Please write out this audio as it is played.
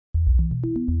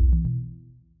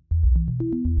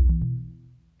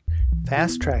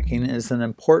Fast tracking is an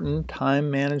important time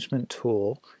management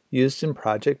tool used in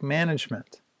project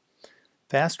management.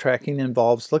 Fast tracking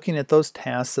involves looking at those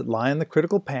tasks that lie in the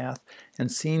critical path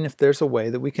and seeing if there's a way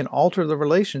that we can alter the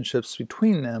relationships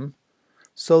between them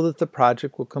so that the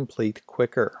project will complete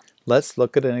quicker. Let's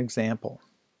look at an example.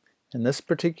 In this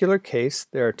particular case,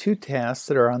 there are two tasks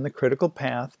that are on the critical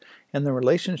path, and the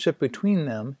relationship between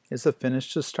them is a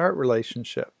finish to start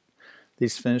relationship.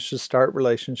 These finish to start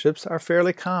relationships are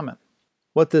fairly common.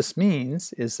 What this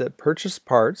means is that purchase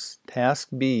parts, task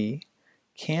B,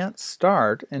 can't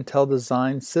start until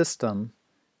design system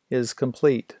is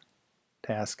complete,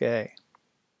 task A.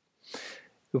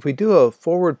 If we do a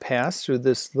forward pass through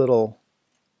this little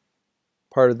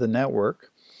part of the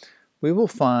network, we will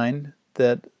find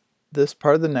that this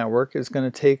part of the network is going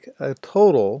to take a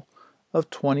total of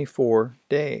 24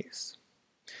 days.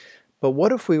 But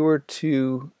what if we were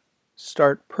to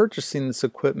start purchasing this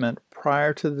equipment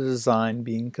prior to the design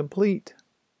being complete?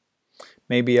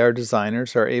 Maybe our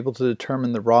designers are able to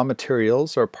determine the raw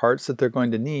materials or parts that they're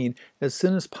going to need as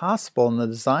soon as possible in the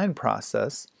design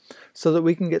process so that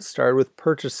we can get started with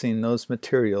purchasing those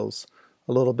materials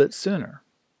a little bit sooner.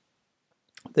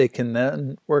 They can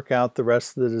then work out the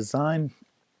rest of the design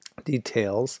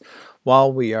details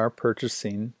while we are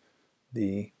purchasing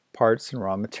the parts and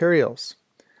raw materials.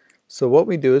 So what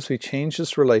we do is we change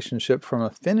this relationship from a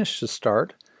finish to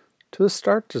start to a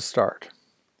start to start.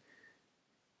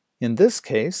 In this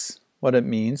case, what it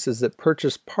means is that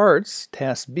purchase parts,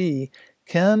 task B,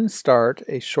 can start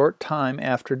a short time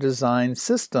after design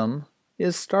system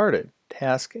is started,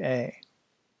 task A.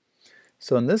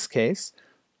 So in this case,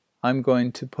 I'm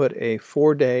going to put a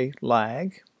 4-day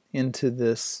lag into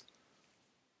this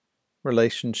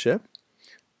relationship,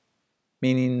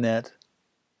 meaning that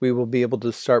we will be able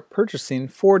to start purchasing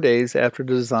 4 days after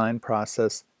the design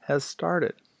process has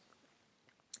started.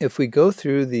 If we go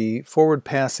through the forward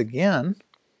pass again,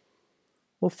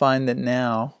 we'll find that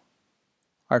now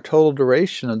our total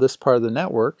duration of this part of the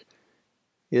network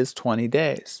is 20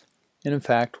 days. And in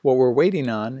fact, what we're waiting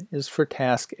on is for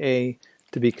task A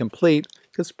to be complete,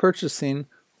 because purchasing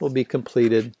will be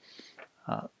completed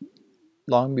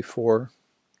long before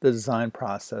the design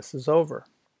process is over.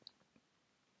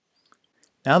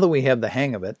 Now that we have the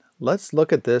hang of it, let's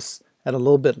look at this at a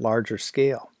little bit larger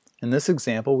scale. In this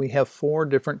example, we have 4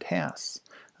 different tasks: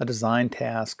 a design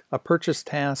task, a purchase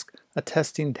task, a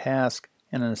testing task,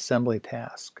 and an assembly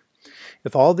task.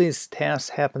 If all these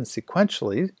tasks happen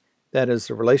sequentially, that is,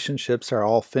 the relationships are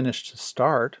all finished to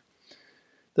start,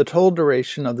 the total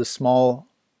duration of the small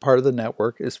part of the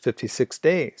network is 56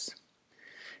 days.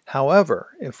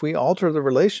 However, if we alter the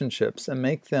relationships and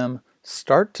make them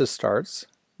start to starts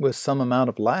with some amount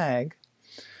of lag,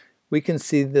 we can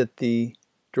see that the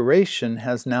duration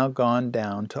has now gone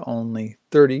down to only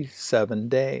 37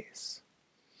 days.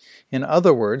 In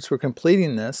other words, we're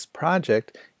completing this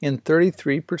project in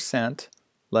 33%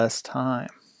 less time.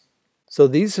 So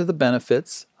these are the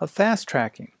benefits of fast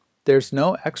tracking. There's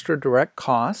no extra direct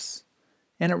costs,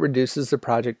 and it reduces the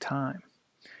project time.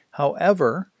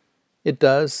 However, it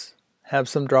does have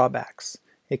some drawbacks.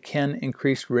 It can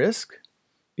increase risk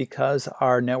because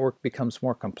our network becomes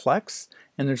more complex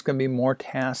and there's going to be more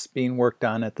tasks being worked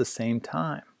on at the same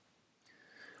time.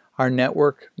 Our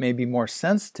network may be more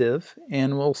sensitive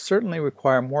and will certainly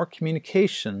require more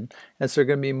communication, as there are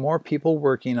going to be more people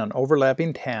working on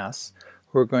overlapping tasks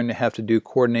who are going to have to do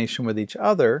coordination with each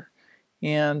other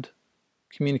and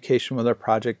communication with our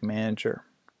project manager.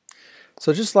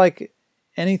 So just like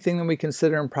anything that we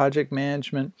consider in project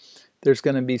management, there's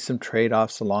going to be some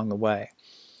trade-offs along the way.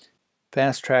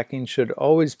 Fast tracking should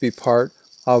always be part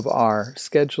of our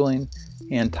scheduling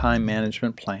and time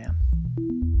management plan.